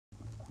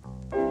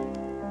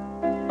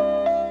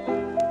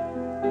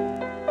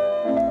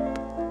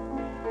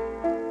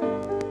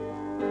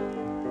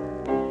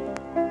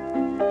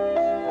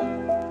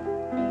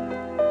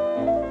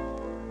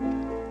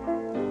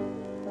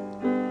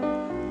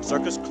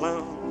circus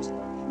clowns,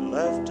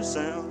 laughter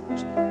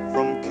sounds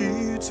from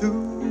kids who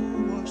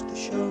watch the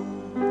show.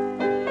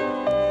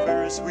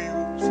 Ferris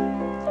wheels,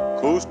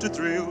 coaster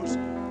thrills,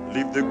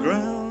 leave the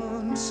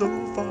ground so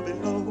far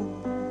below.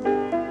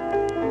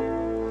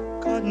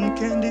 Cotton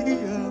candy,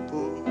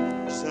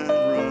 apples, and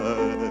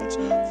rides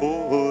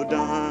for a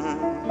dime.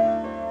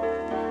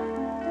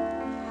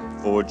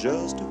 For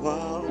just a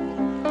while,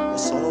 I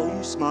saw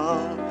you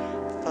smile.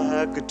 If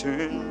I could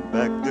turn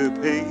back the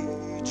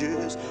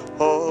pages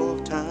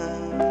of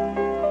time.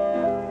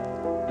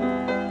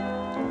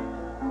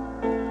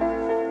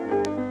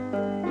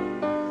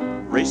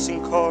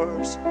 Racing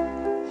cars,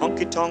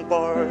 honky-tonk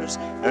bars,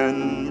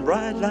 and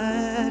bright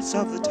lights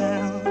of the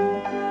town.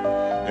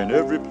 In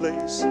every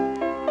place,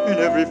 in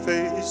every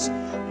face,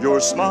 your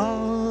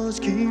smiles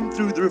came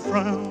through their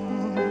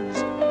frowns.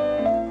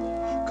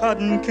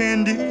 Cotton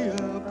candy,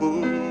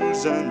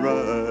 apples, and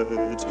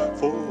rides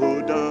for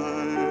a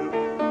dime.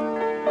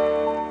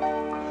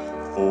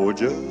 For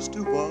just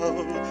a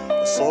while,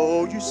 I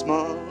saw you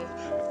smile.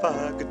 If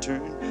I could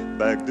turn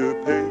back the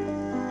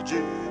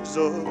pages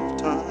of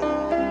time.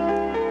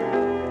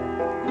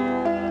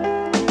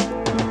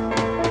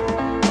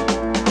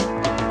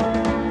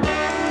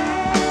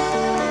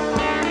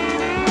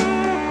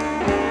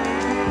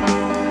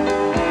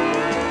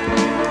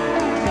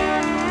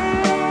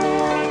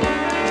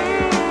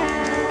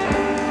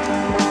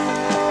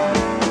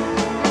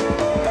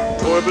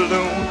 Toy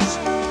balloons,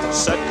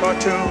 set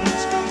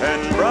cartoons,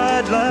 and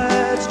bright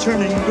lights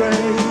turning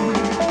gray.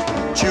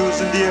 Chills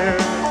in the air,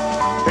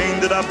 pain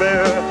that I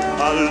bear,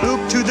 I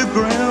look to the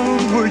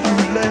ground where you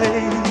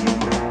lay.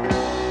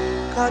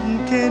 Cotton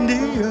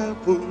candy,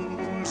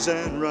 apples,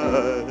 and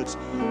rides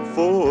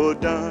for a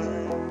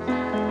dime.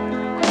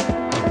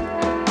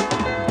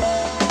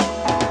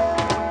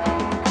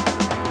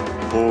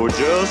 For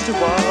just a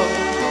while,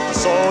 I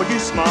saw you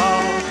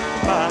smile.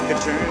 I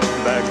could turn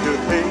back the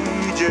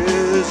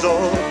pages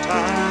of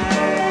time.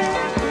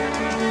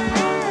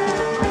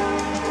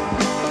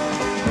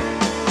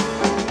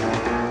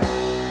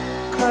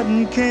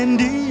 Cotton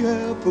candy,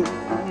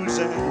 apples,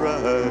 and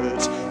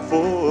rides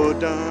for a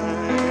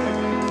dime.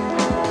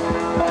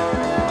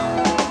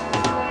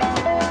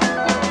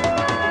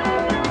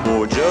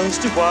 For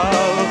just a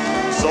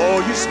while, saw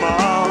you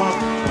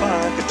smile.